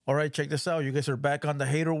All right, check this out. You guys are back on the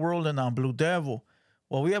Hater World and on Blue Devil.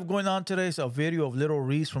 What we have going on today is a video of little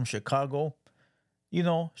Reese from Chicago. You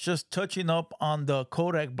know, just touching up on the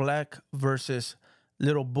Kodak Black versus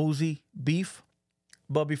little Boosie beef.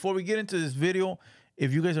 But before we get into this video,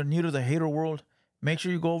 if you guys are new to the Hater World, make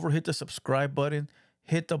sure you go over, hit the subscribe button,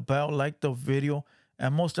 hit the bell, like the video,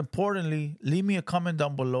 and most importantly, leave me a comment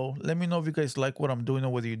down below. Let me know if you guys like what I'm doing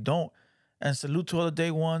or whether you don't. And salute to all the day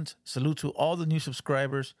ones. Salute to all the new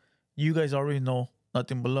subscribers. You guys already know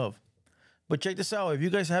nothing but love. But check this out. If you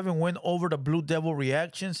guys haven't went over the Blue Devil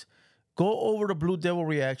reactions, go over the Blue Devil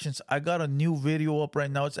reactions. I got a new video up right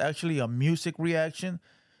now. It's actually a music reaction.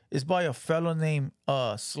 It's by a fellow named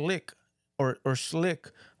Slick or Slick,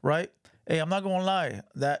 right? Hey, I'm not gonna lie.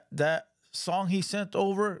 That song he sent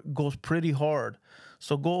over goes pretty hard.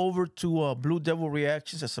 So go over to Blue Devil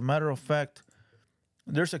reactions. As a matter of fact,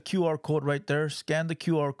 there's a QR code right there. Scan the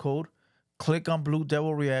QR code, click on Blue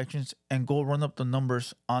Devil Reactions, and go run up the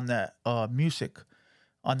numbers on that music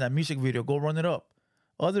video. Go run it up.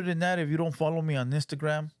 Other than that, if you don't follow me on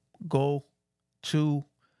Instagram, go to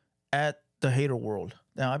at Thehaterworld.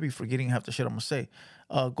 Now I be forgetting half the shit I'm gonna say.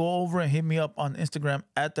 Go over and hit me up on Instagram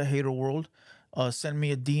at Thehaterworld. Send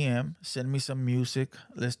me a DM. Send me some music.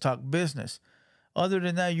 Let's talk business. Other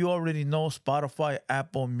than that, you already know Spotify,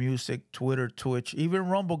 Apple Music, Twitter, Twitch, even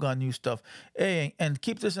Rumble got new stuff. Hey, and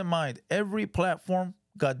keep this in mind, every platform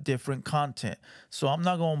got different content. So I'm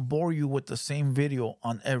not going to bore you with the same video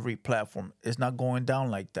on every platform. It's not going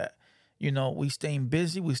down like that. You know, we staying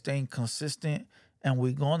busy, we staying consistent, and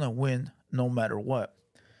we're going to win no matter what.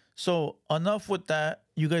 So enough with that.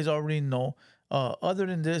 You guys already know. Other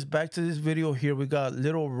than this, back to this video here, we got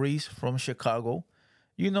little Reese from Chicago,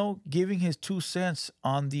 you know, giving his 2 cents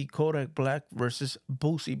on the Kodak Black versus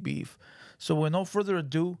Boosie beef. So with no further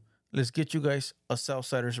ado, let's get you guys a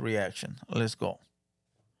Southsider's reaction. Let's go.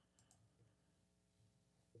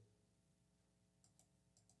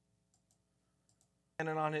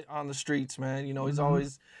 On the streets, man. You know, he's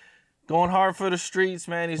always going hard for the streets,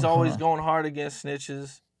 man. He's always going hard against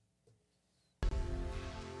snitches.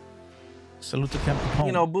 Salute to Camp Capone.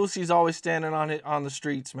 You know, Boosie's always standing on the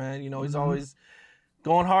streets, man. You know, he's always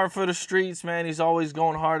going hard for the streets, man. He's always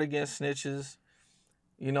going hard against snitches.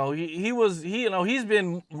 You know, he's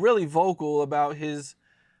been really vocal about his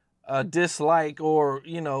dislike or,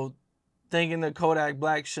 you know, thinking that Kodak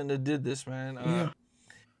Black shouldn't have did this, man. Yeah.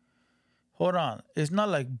 Hold on. It's not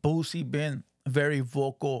like Boosie been very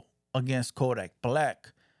vocal against Kodak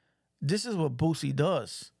Black. This is what Boosie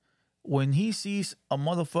does. When he sees a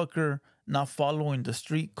motherfucker not following the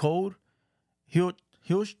street code, he'll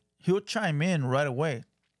chime in right away.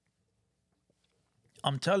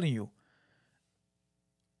 I'm telling you,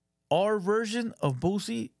 our version of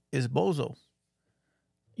Boosie is Bozo.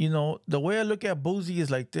 You know, the way I look at Boosie is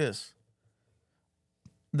like this.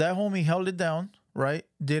 That homie held it down, right?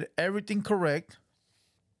 Did everything correct.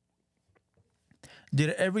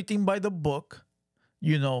 Did everything by the book.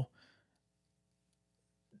 You know,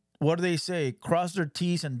 what do they say? Crossed their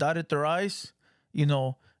T's and dotted their I's. You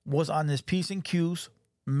know, was on his P's and Q's.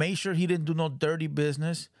 Made sure he didn't do no dirty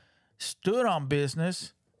business. Stood on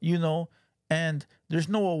business, you know, and there's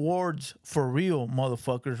no awards for real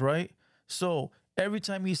motherfuckers, right? So every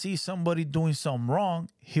time he sees somebody doing something wrong,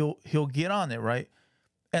 he'll get on it, right?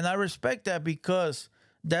 And I respect that because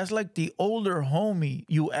that's like the older homie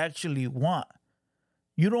you actually want.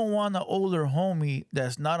 You don't want an older homie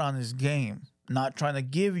that's not on his game, not trying to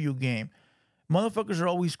give you game. Motherfuckers are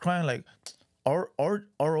always crying like, our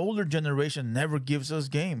older generation never gives us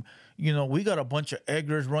game. You know, we got a bunch of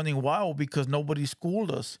eggers running wild because nobody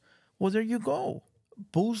schooled us. Well, there you go.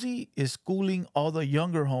 Boosie is schooling all the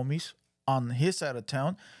younger homies on his side of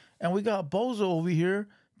town. And we got Bozo over here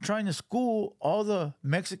trying to school all the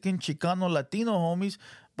Mexican, Chicano, Latino homies.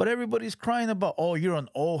 But everybody's crying about, oh, you're an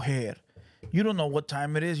old head. You don't know what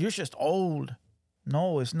time it is. You're just old.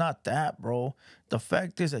 No, it's not that, bro. The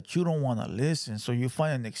fact is that you don't want to listen, so you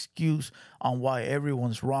find an excuse on why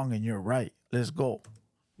everyone's wrong and you're right. Let's go.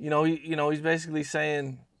 He's basically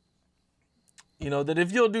saying, you know, that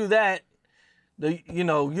if you'll do that,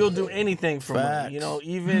 you'll do anything for money. You know,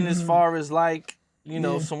 even as far as like, you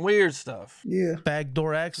know, some weird stuff. Yeah.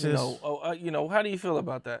 Backdoor access. How do you feel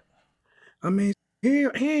about that? I mean, he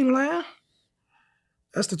ain't lying.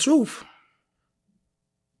 That's the truth.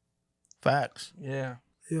 Facts. Yeah.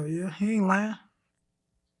 Yeah, he ain't lying.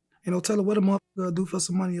 You know, tell her what a motherfucker do for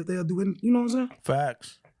some money if they'll do it. You know what I'm saying?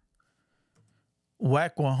 Facts.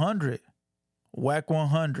 Whack 100. Whack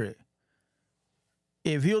 100.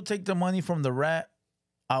 If he'll take the money from the rat,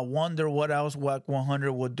 I wonder what else Whack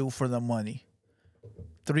 100 would do for the money.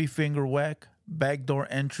 3-finger whack, backdoor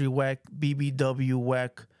entry whack, BBW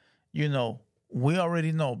whack. You know, we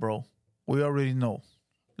already know, bro. We already know.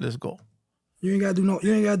 Let's go. You ain't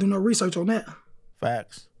gotta do no research on that.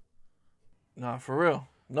 Facts. Nah, for real.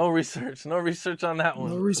 No research. No research on that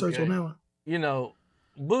one. No research on that one. You know,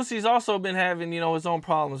 Boosie's also been having, his own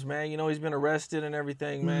problems, man. He's been arrested and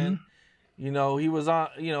everything, man. He was on,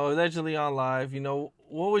 allegedly on live.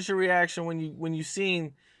 What was your reaction when you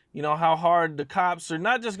seen, how hard the cops are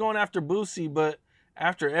not just going after Boosie, but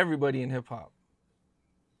after everybody in hip hop?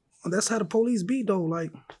 Well, that's how the police be though.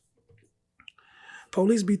 Like,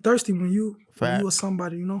 police be thirsty when you are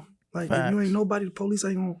somebody, Like, Facts. if you ain't nobody, the police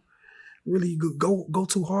ain't gonna really go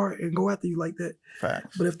too hard and go after you like that.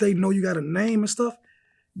 Facts. But if they know you got a name and stuff,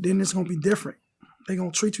 then it's gonna be different. They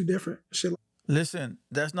gonna treat you different. Shit. Listen,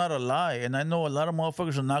 that's not a lie. And I know a lot of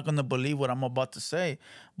motherfuckers are not going to believe what I'm about to say.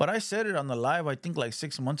 But I said it on the live, I think like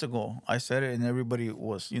 6 months ago. I said it and everybody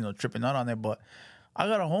was, tripping out on it. But I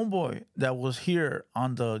got a homeboy that was here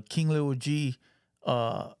on the King Lil G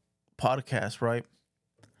podcast, right?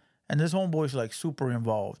 And this homeboy's like super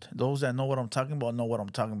involved. Those that know what I'm talking about know what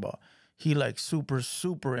I'm talking about. He like super,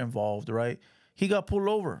 super involved, right? He got pulled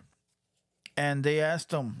over. And they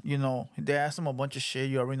asked him, a bunch of shit.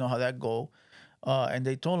 You already know how that go. And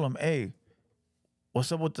they told him, hey,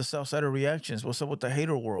 what's up with the Southsider reactions? What's up with the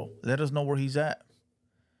Haterworld? Let us know where he's at.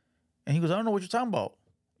 And he goes, I don't know what you're talking about.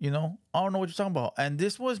 I don't know what you're talking about. And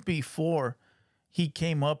this was before he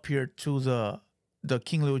came up here to the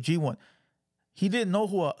King Lil G one. He didn't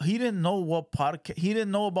know he didn't know what podcast, he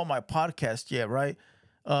didn't know about my podcast yet, right?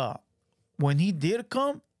 When he did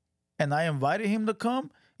come and I invited him to come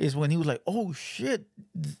is when he was like, oh shit,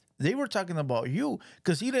 they were talking about you,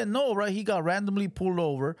 because he didn't know, right? He got randomly pulled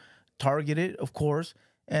over, targeted, of course,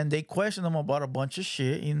 and they questioned him about a bunch of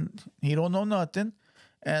shit. He don't know nothing.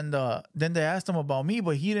 And then they asked him about me,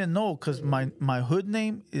 but he didn't know because my hood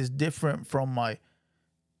name is different from my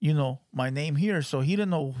name here. So he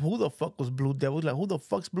didn't know who the fuck was Blue Devil. He's like, who the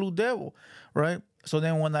fuck's Blue Devil, right? So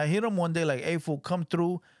then when I hit him one day, like, hey, fool, come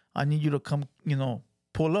through. I need you to come,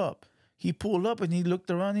 pull up. He pulled up and he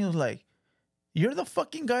looked around. He was like, you're the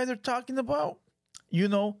fucking guy they're talking about,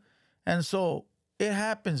 And so it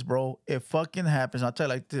happens, bro. It fucking happens. I'll tell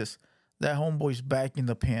you like this. That homeboy's back in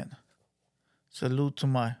the pen. Salute to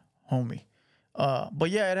my homie.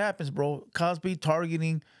 But yeah, it happens, bro. Cosby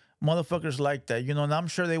targeting motherfuckers like that, And I'm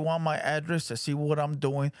sure they want my address to see what I'm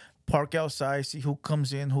doing. Park outside, see who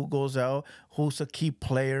comes in, who goes out, who's a key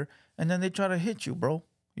player. And then they try to hit you, bro.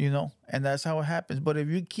 And that's how it happens. But if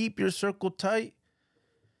you keep your circle tight,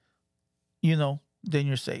 then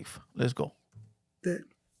you're safe. Let's go.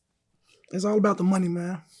 It's all about the money,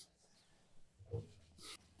 man.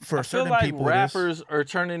 I feel like rappers are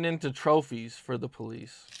turning into trophies for the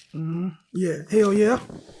police. Mm-hmm. Yeah, hell yeah.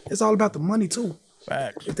 It's all about the money too.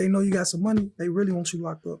 Facts. If they know you got some money, they really want you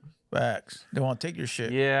locked up. Facts. They want to take your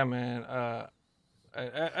shit. Yeah, man.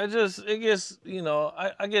 I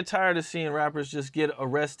get tired of seeing rappers just get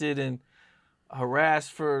arrested and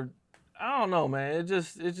harassed for, I don't know, man.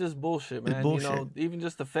 It's just bullshit, man. It's bullshit. Even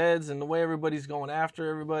just the feds and the way everybody's going after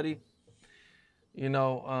everybody.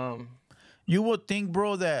 You would think,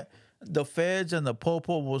 bro, that the feds and the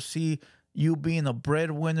popo will see you being a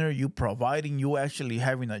breadwinner, you providing, you actually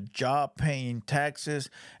having a job, paying taxes,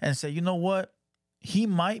 and say, you know what? He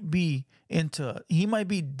might be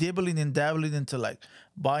dibbling and dabbling into like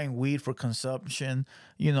buying weed for consumption,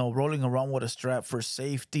 rolling around with a strap for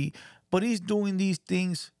safety. But he's doing these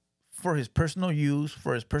things for his personal use,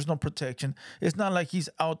 for his personal protection. It's not like he's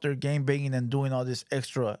out there game banging and doing all this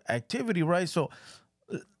extra activity, right? So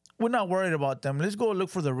we're not worried about them. Let's go look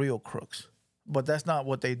for the real crooks. But that's not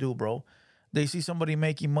what they do, bro. They see somebody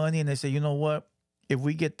making money and they say, you know what? If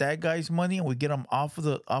we get that guy's money and we get him off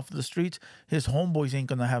of the streets, his homeboys ain't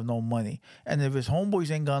gonna have no money. And if his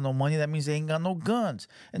homeboys ain't got no money, that means they ain't got no guns.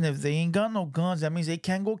 And if they ain't got no guns, that means they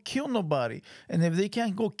can't go kill nobody. And if they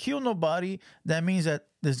can't go kill nobody, that means that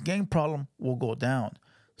this gang problem will go down.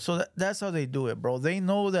 So that's how they do it, bro. They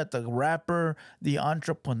know that the rapper, the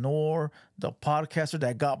entrepreneur, the podcaster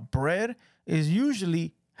that got bread is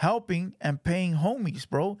usually helping and paying homies,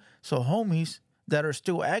 bro. So homies that are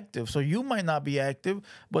still active. So you might not be active,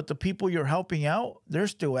 but the people you're helping out, they're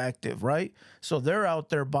still active, right? So they're out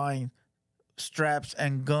there buying straps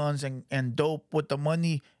and guns and dope with the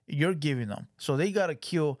money you're giving them. So they got to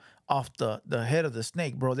kill off the head of the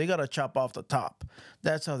snake, bro. They got to chop off the top.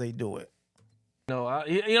 That's how they do it. And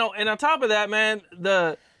on top of that, man,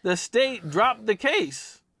 the state dropped the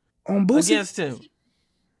case on Boosie against him.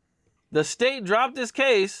 The state dropped his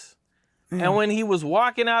case, and when he was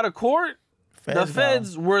walking out of court, The got him.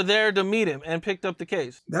 feds were there to meet him and picked up the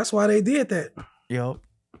case. That's why they did that. Yup.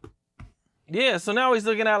 Yeah, so now he's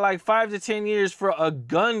looking at like 5 to 10 years for a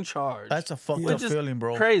gun charge. That's a fucked Yeah. up feeling,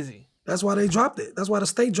 bro. Crazy. That's why they dropped it. That's why the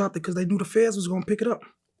state dropped it, because they knew the feds was gonna pick it up.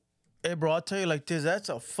 Hey, bro, I'll tell you like this. That's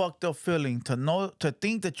a fucked up feeling to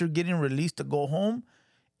think that you're getting released to go home,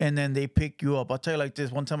 and then they pick you up. I'll tell you like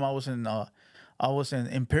this. One time I was in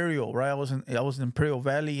Imperial, right? I was in Imperial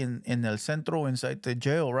Valley in El Centro inside the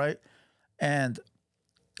jail, right? And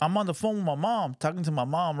I'm on the phone with my mom, talking to my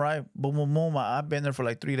mom, right? Boom, boom, boom. I've been there for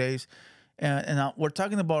like 3 days. And we're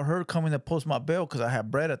talking about her coming to post my bail because I had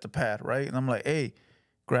bread at the pad, right? And I'm like, hey,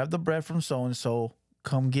 grab the bread from so-and-so,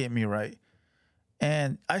 come get me, right?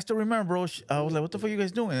 And I still remember, bro, I was like, what the fuck are you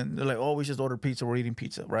guys doing? And they're like, oh, we just ordered pizza. We're eating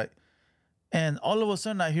pizza, right? And all of a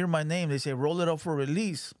sudden, I hear my name. They say, roll it up for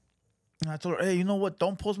release. And I told her, hey, you know what?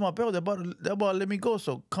 Don't post my bail. They're about to let me go,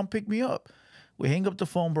 so come pick me up. We hang up the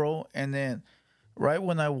phone, bro, and then right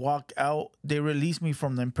when I walk out, they release me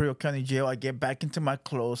from the Imperial County Jail. I get back into my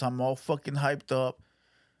clothes. I'm all fucking hyped up.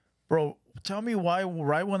 Bro, tell me why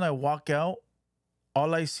right when I walk out,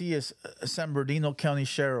 all I see is San Bernardino County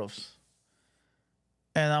Sheriffs.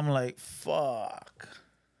 And I'm like, fuck.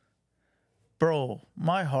 Bro,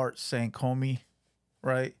 my heart sank, homie.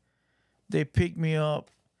 Right? They picked me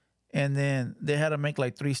up, and then they had to make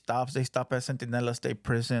like 3 stops. They stopped at Centinela State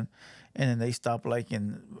Prison, and then they stopped like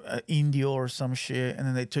in Indio or some shit, and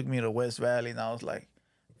then they took me to West Valley, and I was like,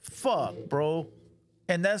 fuck, bro.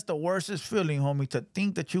 And that's the worstest feeling, homie, to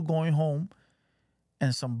think that you're going home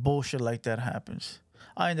and some bullshit like that happens.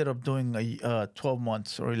 I ended up doing 12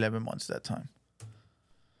 months or 11 months that time.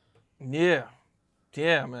 Yeah.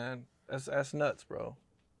 Yeah, man. That's nuts, bro.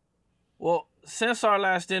 Well, since our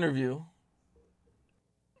last interview,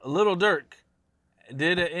 Little Dirk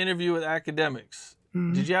did an interview with academics.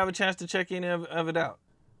 Mm-hmm. Did you have a chance to check any of it out?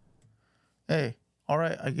 Hey, all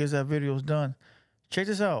right, I guess that video's done. Check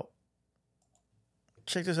this out.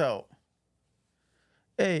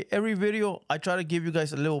 Hey, every video, I try to give you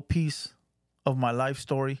guys a little piece of my life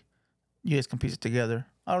story. You guys can piece it together.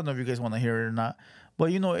 I don't know if you guys want to hear it or not,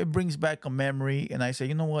 but, you know, it brings back a memory, and I say,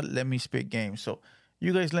 you know what, let me spit game. So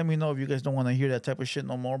you guys let me know if you guys don't want to hear that type of shit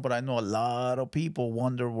no more, but I know a lot of people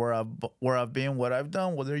wonder where I've been, what I've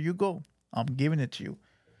done. Well, there you go. I'm giving it to you.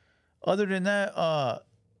 Other than that,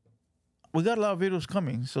 we got a lot of videos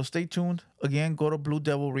coming, so stay tuned. Again, go to Blue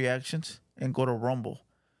Devil Reactions and go to Rumble.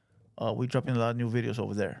 We dropping a lot of new videos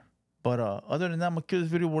over there. But other than that, I'm going to kill this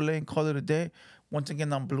video. We're letting call it a day. Once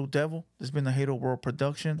again, I'm Blue Devil. This has been a Thehaterworld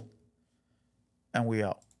production, and we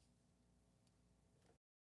out.